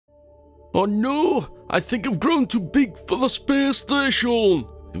Oh no, I think I've grown too big for the space station.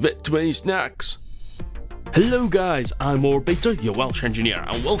 Vet too many snacks. Hello guys, I'm Orbiter, your Welsh engineer,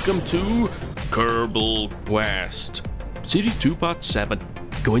 and welcome to Kerbal Quest. Series 2 Part 7.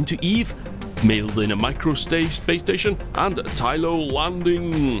 Going to Eve, mailed in a space station, and Tylo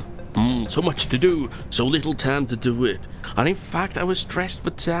landing. So much to do, so little time to do it. And in fact, I was stressed for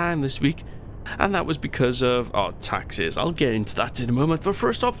time this week. And that was because of taxes. I'll get into that in a moment, but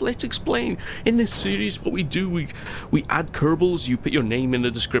first off, let's explain in this series what we do. We add Kerbals. You put your name in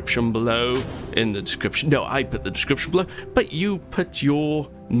the description below. No, I put the description below, but you put your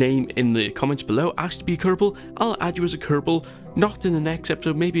name in the comments below. Ask to be a Kerbal. I'll add you as a Kerbal, not in the next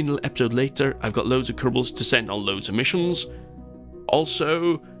episode, maybe in an episode later. I've got loads of Kerbals to send on loads of missions.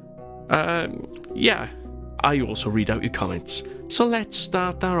 Also, yeah, I also read out your comments. So let's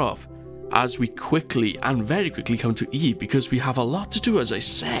start that off. As we quickly and very quickly come to Eve, because we have a lot to do, as I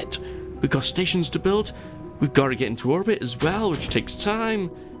said. We've got stations to build, we've got to get into orbit as well, which takes time,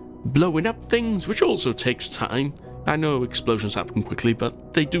 blowing up things, which also takes time. I know explosions happen quickly,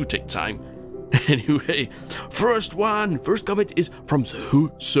 but they do take time. Anyway, first comment is from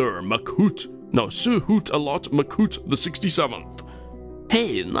Sir Makut. No, Sir Hoot a lot, Makut the 67th.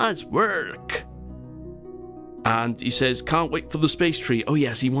 Hey, nice work. And he says, can't wait for the space tree. Oh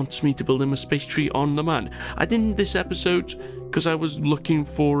yes, he wants me to build him a space tree on the man. I didn't this episode because I was looking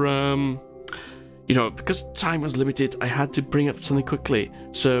for, you know, because time was limited, I had to bring up something quickly.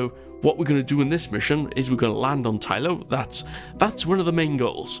 So what we're going to do in this mission is we're going to land on Tylo. That's one of the main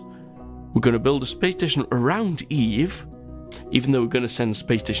goals. We're going to build a space station around Eve, even though we're going to send the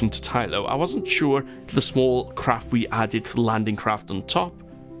space station to Tylo. I wasn't sure the small craft we added to the landing craft on top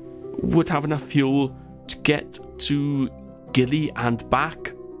would have enough fuel to get to Gilly and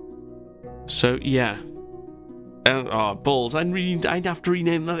back. So yeah. Balls, I'd have to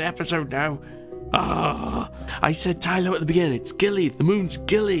rename the episode now. I said Tylo at the beginning. It's Gilly. The moon's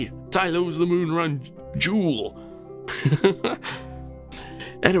Gilly. Tylo's the moon around Jewel.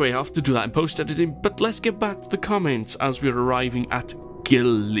 Anyway, I'll have to do that in post-editing, but let's get back to the comments as we're arriving at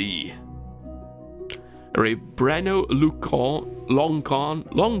Gilly. Alright, Breno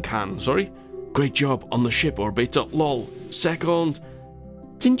Longcan, sorry. Great job on the ship, Orbiter. Lol. Second,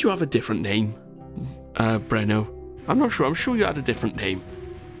 didn't you have a different name, Breno? I'm not sure. I'm sure you had a different name.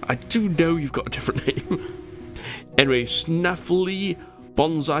 I do know you've got a different name. Anyway, Snaffly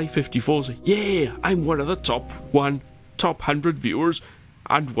Bonsai 54 says, yeah, I'm one of the top 100 viewers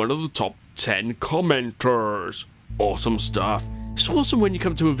and one of the top 10 commenters. Awesome stuff. It's awesome when you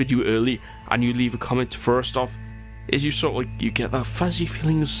come to a video early and you leave a comment first off. Is you sort of like, you get that fuzzy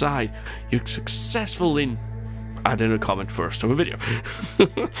feeling inside. You're successful in adding a comment first on a video.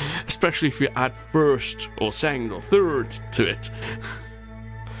 Especially if you add first or second or third to it.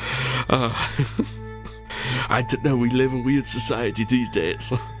 I don't know, we live in weird society these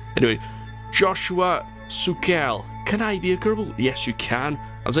days. Anyway, Joshua Sukel. Can I be a Kerbal? Yes, you can.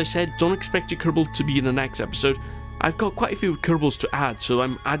 As I said, don't expect your Kerbal to be in the next episode. I've got quite a few Kerbals to add, so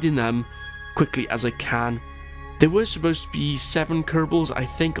I'm adding them quickly as I can. There were supposed to be 7 Kerbals, I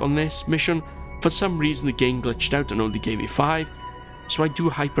think, on this mission. For some reason, the game glitched out and only gave me 5. So I do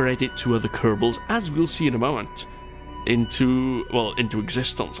hyper-edit 2 other Kerbals, as we'll see in a moment, into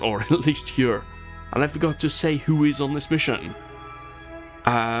existence, or at least here. And I forgot to say who is on this mission.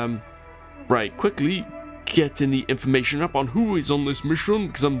 Right, quickly getting the information up on who is on this mission,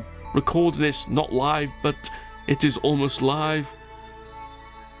 because I'm recording this not live, but it is almost live.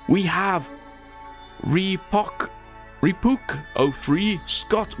 We have Repook 03,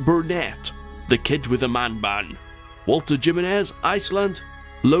 Scott Burnett, the kid with a man bun, Walter Jimenez, Iceland,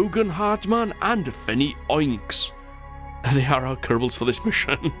 Logan Hartman, and Finny Oinks. They are our Kerbals for this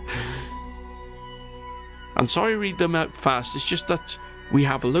mission. I'm sorry to read them out fast, it's just that we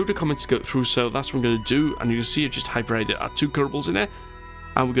have a load of comments to go through, so that's what I'm going to do, and you can see I just hyper-edit our 2 Kerbals in there,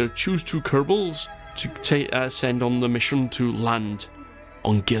 and we're going to choose 2 Kerbals to send on the mission to land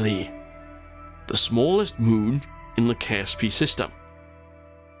on Gilly, the smallest moon in the KSP system.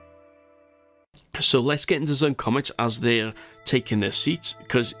 So let's get into some comments as they're taking their seats,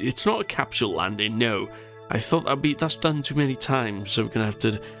 because it's not a capsule landing, no. I thought that's done too many times, so we're going to have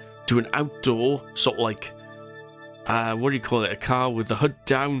to do an outdoor, sort of like, what do you call it, a car with the hood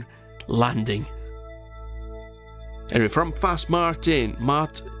down landing. Anyway, from Fast Martin,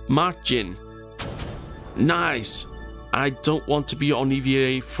 nice. I don't want to be on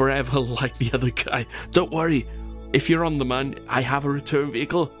EVA forever like the other guy. Don't worry. If you're on the man, I have a return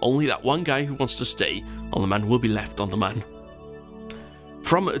vehicle. Only that one guy who wants to stay on the man will be left on the man.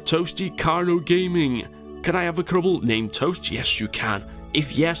 From Toasty Carno Gaming. Can I have a Kerbal named Toast? Yes, you can.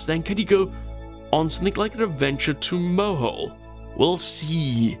 if yes, then can he go on something like an adventure to Mohole? We'll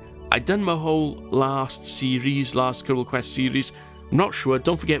see. I done Mohole last Kerbal Quest series. I'm not sure.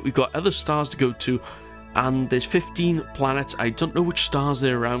 Don't forget, we've got other stars to go to, and there's 15 planets. I don't know which stars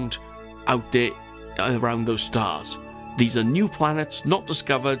they're out there around those stars. These are new planets, not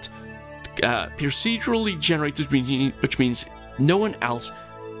discovered, procedurally generated, which means no one else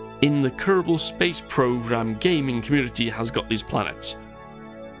in the Kerbal Space Program gaming community has got these planets.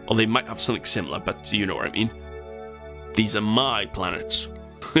 Or they might have something similar, but you know what I mean. These are my planets.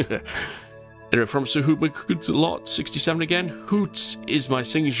 Anyway, from Sir Hoot Lot 67 again. Hoots is my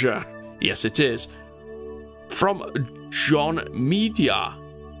signature. Yes, it is. From John Media.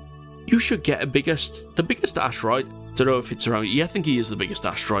 You should get the biggest asteroid. Don't know if it's around. Yeah, I think he is the biggest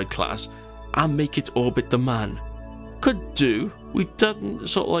asteroid class, and make it orbit the man. Could do. We've done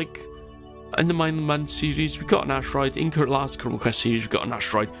sort of like in the Mine the Man series. We got an asteroid. In last Kerbal Quest series, we got an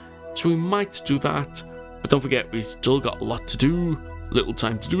asteroid. So we might do that. But don't forget, we've still got a lot to do. Little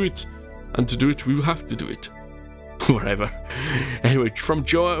time to do it. And to do it, we will have to do it. Whatever. Anyway, from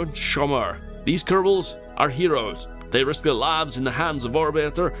Joe Schommer. These Kerbals are heroes. They risk their lives in the hands of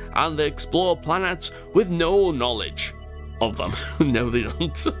Orbiter, and they explore planets with no knowledge of them. No, they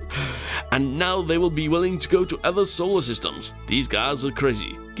don't. And now they will be willing to go to other solar systems. These guys are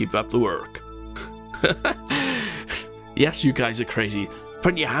crazy. Keep up the work. Yes, you guys are crazy.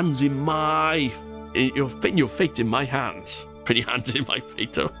 Put your hands in my... You're putting your fate in my hands. Put your hands in my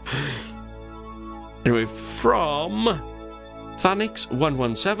fate. Anyway, from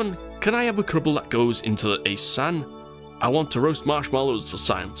Thanix117. Can I have a Kerbal that goes into a sun? I want to roast marshmallows for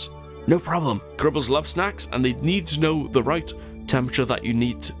science. No problem. Kerbals love snacks, and they need to know the right temperature that you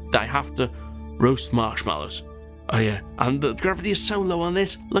need. That I have to roast marshmallows. Oh yeah, and the gravity is so low on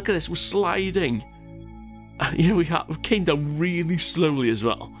this. Look at this, we're sliding. You know, we came down really slowly as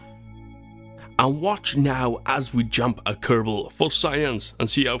well. And watch now as we jump a Kerbal for science and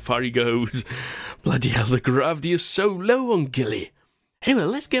see how far he goes. Bloody hell, the gravity is so low on Gilly. Anyway,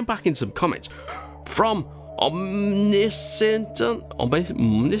 let's get back in some comments. From Omniscient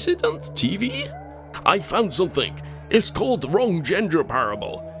TV? I found something. It's called the wrong gender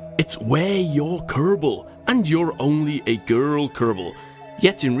parable. It's where you're Kerbal and you're only a girl Kerbal.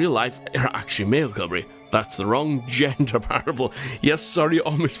 Yet in real life, you're actually male Kerbal. That's the wrong gender parable. Yes, sorry,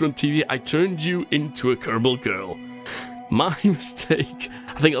 Omniscient TV, I turned you into a Kerbal girl. My mistake.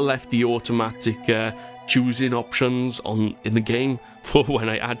 I think I left the automatic choosing options in the game for when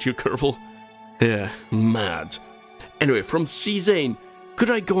I add your Kerbal. Yeah, mad. Anyway, from C-Zane,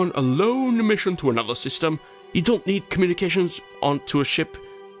 could I go on a lone mission to another system? You don't need communications onto a ship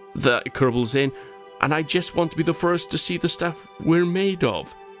that Kerbal's in, and I just want to be the first to see the stuff we're made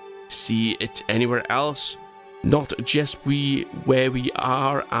of. See it anywhere else, not just where we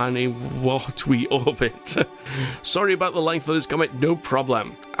are and in what we orbit. Sorry about the length of this comment, no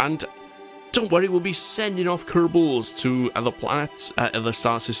problem. And don't worry, we'll be sending off Kerbals to other planets, other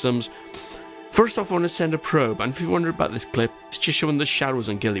star systems. First off, I want to send a probe, and if you wonder about this clip, it's just showing the shadows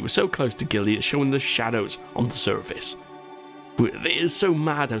on Gilly. We're so close to Gilly, it's showing the shadows on the surface. It is so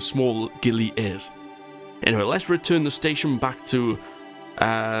mad how small Gilly is. Anyway, let's return the station back to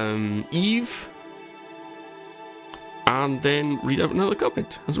Eve, and then read out another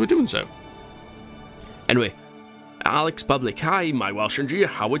comment as we're doing so. Anyway, Alex Public, hi, my Welsh engineer,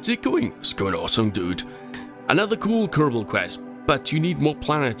 how is it going? It's going awesome, dude. Another cool Kerbal quest. But you need more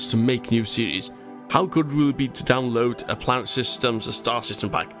planets to make new series. How good will it be to download a planet systems, a star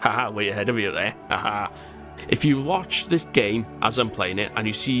system pack? Haha, way ahead of you there. Haha. If you watch this game as I'm playing it and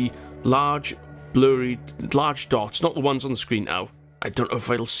you see large, blurry, large dots, not the ones on the screen now. I don't know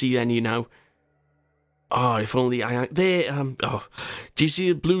if I'll see any now. Oh, if only I... There, oh. Do you see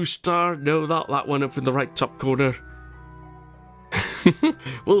a blue star? No, that one up in the right top corner.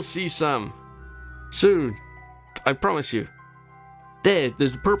 We'll see some. Soon. I promise you.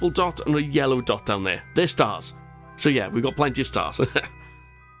 There's a purple dot and a yellow dot down there. They're stars. So yeah, we've got plenty of stars.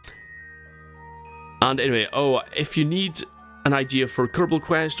 And anyway, if you need an idea for a Kerbal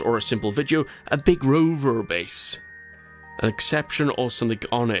quest or a simple video, a big rover base, an exception or something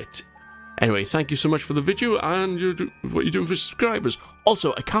on it. Anyway, thank you so much for the video and what you're doing for subscribers.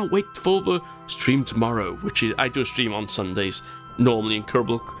 Also, I can't wait for the stream tomorrow, which is, I do a stream on Sundays, normally in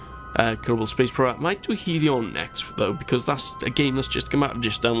Kerbal Space Pro. I might do Helion next though, because that's a game that's just come out. I've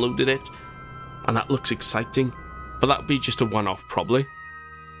just downloaded it and that looks exciting, but that'll be just a one-off probably.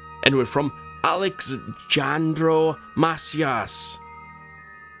 Anyway, from Alexandro Macias,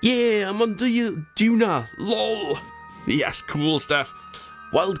 yeah, I'm on Duna, lol. Yes, cool stuff.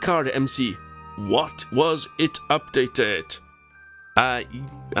 Wildcard MC, what was it updated?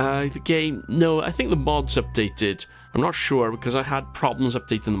 The game, no, I think the mods updated. I'm not sure because I had problems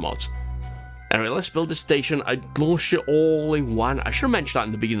updating the mods. Anyway, let's build a station. I launched it all in one. I should have mentioned that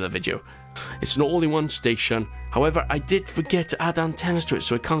in the beginning of the video. It's an all-in-one station. However, I did forget to add antennas to it,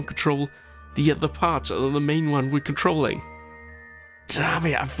 so I can't control the other parts other than the main one we're controlling. Damn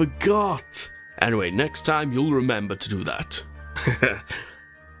it, I forgot. Anyway, next time you'll remember to do that.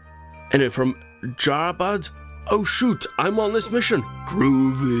 Anyway, from Jarbad. Oh shoot, I'm on this mission.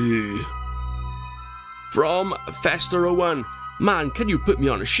 Groovy. From Fester01. Man, can you put me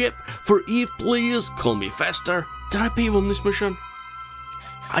on a ship? For Eve, please. Call me Fester. Did I pay you on this mission?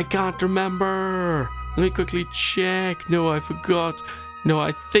 I can't remember. Let me quickly check. No, I forgot. No,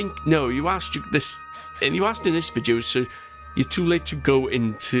 I think... No, you asked this... And you asked in this video, so you're too late to go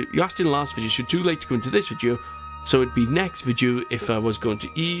into... You asked in the last video, so you're too late to go into this video. So it'd be next video if I was going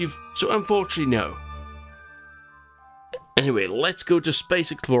to Eve. So unfortunately, no. Anyway, let's go to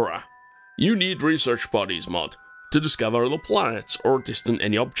Space Explorer. You need research bodies mod to discover other planets or distant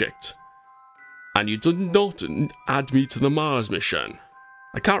any object. And you did not add me to the Mars mission.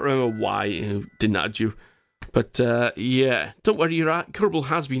 I can't remember why I didn't add you. But yeah, don't worry, Kerbal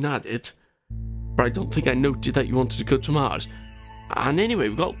has been added. But I don't think I noted that you wanted to go to Mars. And anyway,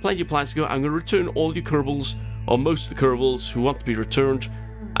 we've got plenty of plans to go. I'm going to return all your Kerbals, or most of the Kerbals who want to be returned,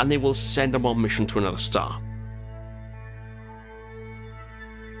 and they will send them on mission to another star.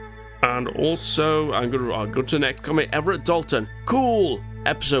 And also, I'll go to the next comment. Everett Dalton. Cool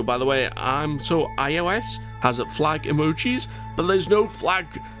episode, by the way. So iOS has a flag emojis, but there's no flag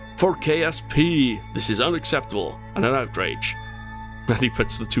for KSP. This is unacceptable and an outrage. And he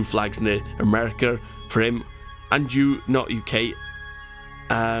puts the two flags in there. America for him, and you, not UK.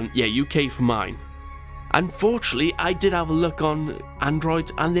 Yeah, UK for mine. Unfortunately, I did have a look on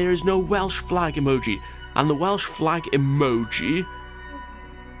Android, and there is no Welsh flag emoji. And the Welsh flag emoji...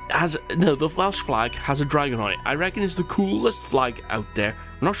 the Welsh flag has a dragon on it. I reckon it's the coolest flag out there.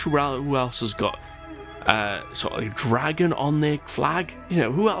 I'm not sure who else has got sort of a dragon on their flag. You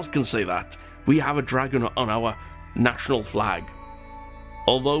know, who else can say that? We have a dragon on our national flag.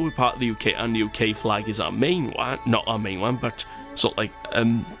 Although we're part of the UK and the UK flag is our main one, not our main one, but sort of like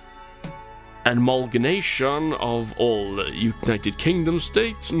an amalgamation of all the United Kingdom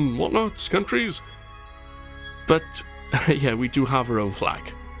states and whatnot, countries. But yeah, we do have our own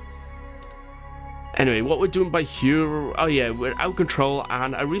flag. Anyway, what we're doing by here... Oh yeah, we're out of control,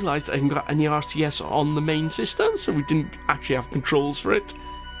 and I realised I haven't got any RCS on the main system, so we didn't actually have controls for it.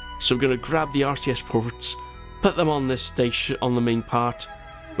 So we're going to grab the RCS ports, put them on this station, on the main part.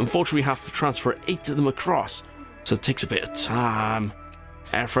 Unfortunately, we have to transfer 8 of them across, so it takes a bit of time,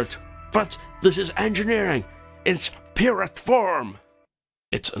 effort. But this is engineering. It's pure form.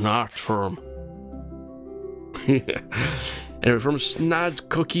 It's an art form. Anyway, from Snad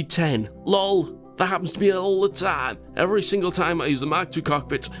Cookie 10. LOL. That happens to me all the time. Every single time I use the Mark II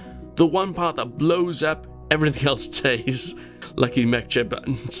cockpit, the one part that blows up, everything else stays. Lucky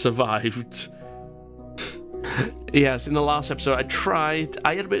MechJeb survived. Yes, in the last episode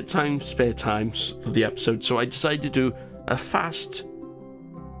I had a bit of time, spare time for the episode, so I decided to do a fast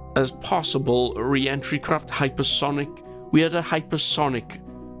as possible re-entry craft hypersonic. We had a hypersonic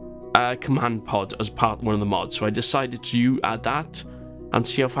command pod as part of one of the mods, so I decided to add that and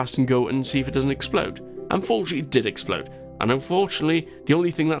see how fast it can go and see if it doesn't explode. Unfortunately, it did explode. And unfortunately, the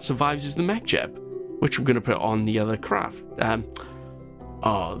only thing that survives is the MechJeb, which we're going to put on the other craft.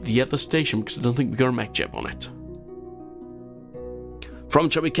 The other station, because I don't think we got a MechJeb on it. From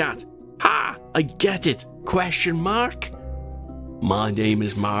Chubby Cat. Ha! I get it! Question mark? My name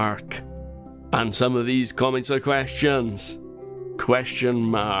is Mark. And some of these comments are questions. Question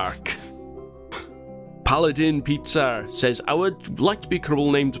mark. Paladin Pizza says, I would like to be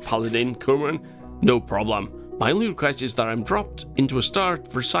Kerbal named Paladin Kerman. No problem. My only request is that I'm dropped into a star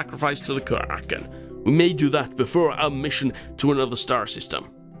for sacrifice to the Kraken. We may do that before our mission to another star system.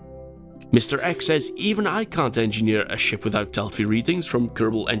 Mr. X says, even I can't engineer a ship without Delphi readings from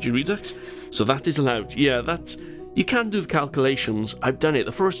Kerbal Engine Redux, so that is allowed. Yeah, you can do the calculations. I've done it.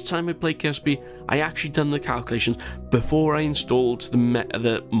 The first time I played KSP, I actually done the calculations before I installed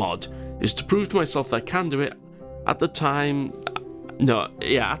the mod. Is to prove to myself that I can do it. At the time,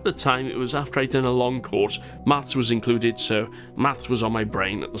 at the time it was after I'd done a long course. Maths was included, so maths was on my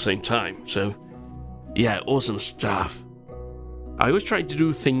brain at the same time. So, yeah, awesome stuff. I always tried to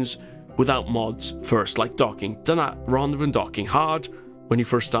do things without mods first, like docking. Done that rather than docking hard when you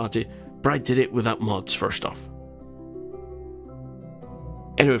first started, but I did it without mods first off.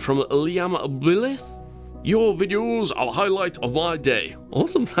 Anyway, from Liam Lilith. Your videos are a highlight of my day.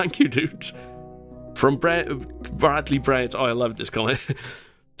 Awesome, thank you, dude. From Bradley Brett. Oh, I love this comment.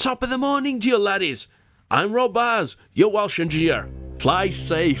 Top of the morning to you, laddies. I'm Rob Baz, your Welsh engineer. Fly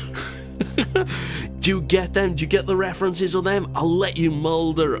safe. Do you get them? Do you get the references of them? I'll let you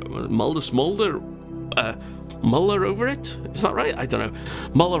muller over it? Is that right? I don't know.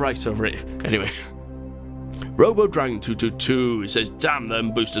 Mullerize over it. Anyway. Robo Dragon 222 says, damn,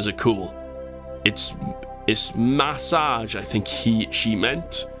 them boosters are cool. It's massage, I think she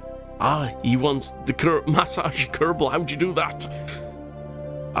meant. Ah, he wants the massage Kerbal. How'd you do that?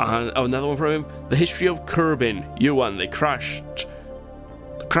 Oh, another one from him. The history of Kerbin. Year 1, they crashed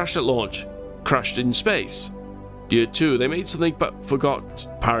at launch. Crashed in space. Year 2, they made something but forgot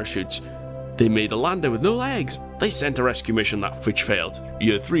parachutes. They made a lander with no legs. They sent a rescue mission which failed.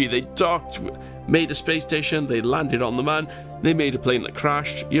 Year 3, they docked, made a space station, they landed on the man, they made a plane that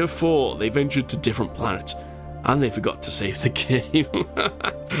crashed. Year 4, they ventured to different planets. And they forgot to save the game.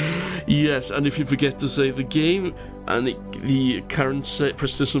 Yes, and if you forget to save the game, and the current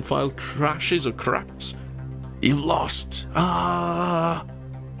persistent file crashes or corrupts, you've lost. Ah.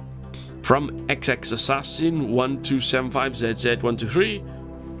 From XX Assassin 1275ZZ123.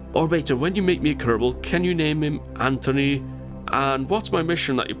 Orbiter, when you make me a Kerbal, can you name him Anthony? And what's my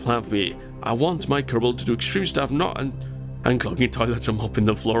mission that you plan for me? I want my Kerbal to do extreme stuff, not unclogging toilets and mopping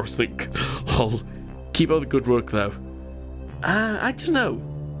the floors. Think, lol. Keep up the good work, though. I don't know.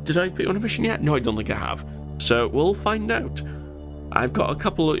 Did I put you on a mission yet? No, I don't think I have. So we'll find out. I've got a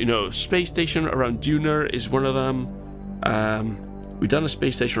couple of, space station around Duna is one of them. We've done a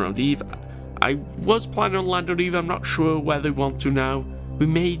space station around Eve. I was planning on landing on Eve. I'm not sure whether we want to now. We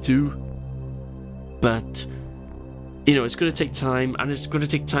may do. But, it's going to take time, and it's going to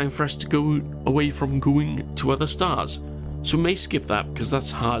take time for us to go away from going to other stars. So we may skip that because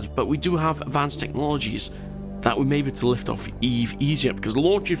that's hard, but we do have advanced technologies that we may be able to lift off Eve easier, because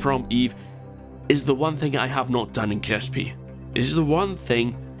launching from Eve is the one thing I have not done in KSP. This is the one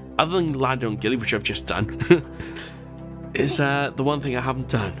thing, other than landing on Gilly, which I've just done, is the one thing I haven't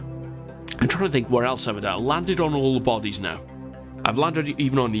done. I'm trying to think where else I've done. I landed on all the bodies now. I've landed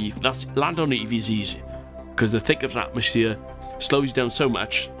even on Eve. Land on Eve is easy, because the thick of an atmosphere slows you down so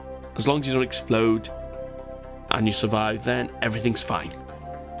much. As long as you don't explode and you survive, then everything's fine.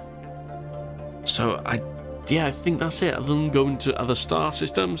 So I think that's it. Other than going to other star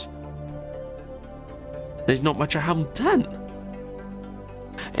systems, there's not much I haven't done.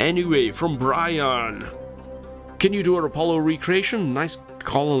 Anyway, from Brian, can you do a Apollo recreation? Nice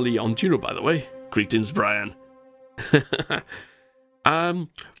colony on Juno, by the way. Greetings, Brian.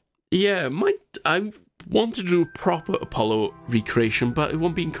 Yeah, I want to do a proper Apollo recreation, but it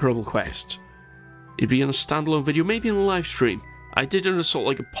won't be in Kerbal Quest. It'd be in a standalone video, maybe in a live stream. I did an sort of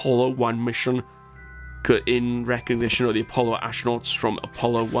like Apollo 1 mission in recognition of the Apollo astronauts from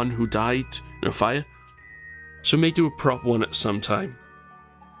Apollo 1 who died in a fire. So may do a prop one at some time.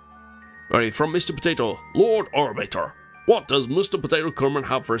 Alright, from Mr. Potato, Lord Orbiter, what does Mr. Potato Kerman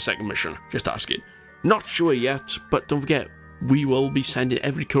have for a second mission? Just asking. Not sure yet, but don't forget, we will be sending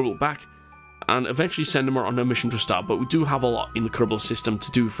every Kerbal back and eventually send them on a mission to start, but we do have a lot in the Kerbal system to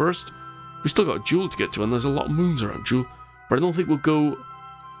do first. We still got Jewel to get to, and there's a lot of moons around Jewel, but I don't think we'll go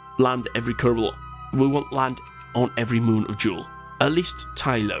land every Kerbal. We won't land on every moon of Jewel. At least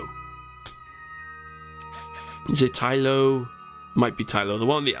Tylo. Is it Tylo? Might be Tylo, the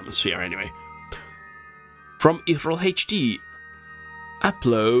one in the atmosphere anyway. From Ethereal HD.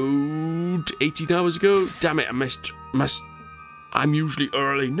 Upload 18 hours ago. Damn it, I missed. I'm usually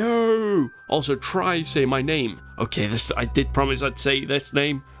early. No! Also, try say my name. Okay, I did promise I'd say this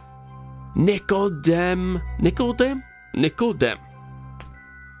name. Nicodem.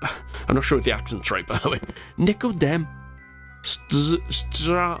 I'm not sure if the accent's right, by the way. Nicodem.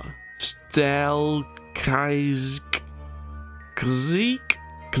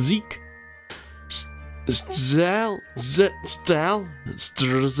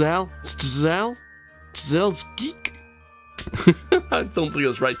 I don't think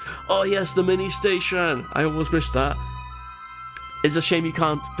that's right. Oh yes, the mini station. I almost missed that. It's a shame you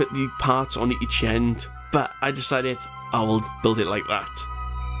can't put the parts on each end, but I decided I will build it like that.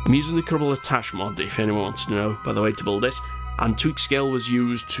 I'm using the Kerbal Attach mod, if anyone wants to know, by the way, to build this, and tweak scale was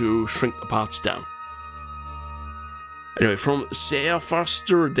used to shrink the parts down. Anyway, from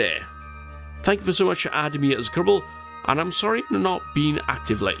Firespitter, thank you so much for adding me as Kerbal, and I'm sorry for not being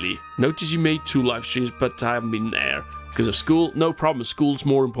active lately. Notice you made 2 live streams, but I haven't been there because of school. No problem, school's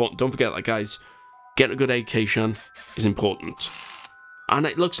more important. Don't forget that, guys. Getting a good education is important. And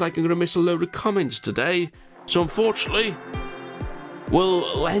it looks like I'm going to miss a load of comments today, so unfortunately,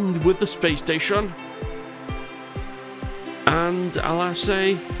 we'll end with the space station. And I'll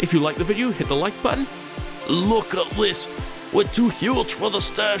say, if you like the video, hit the like button. Look at this. We're too huge for the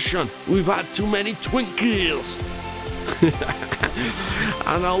station. We've had too many Twinkies.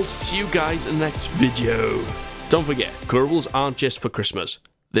 And I'll see you guys in the next video. Don't forget, Kerbals aren't just for Christmas.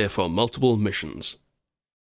 They're for multiple missions.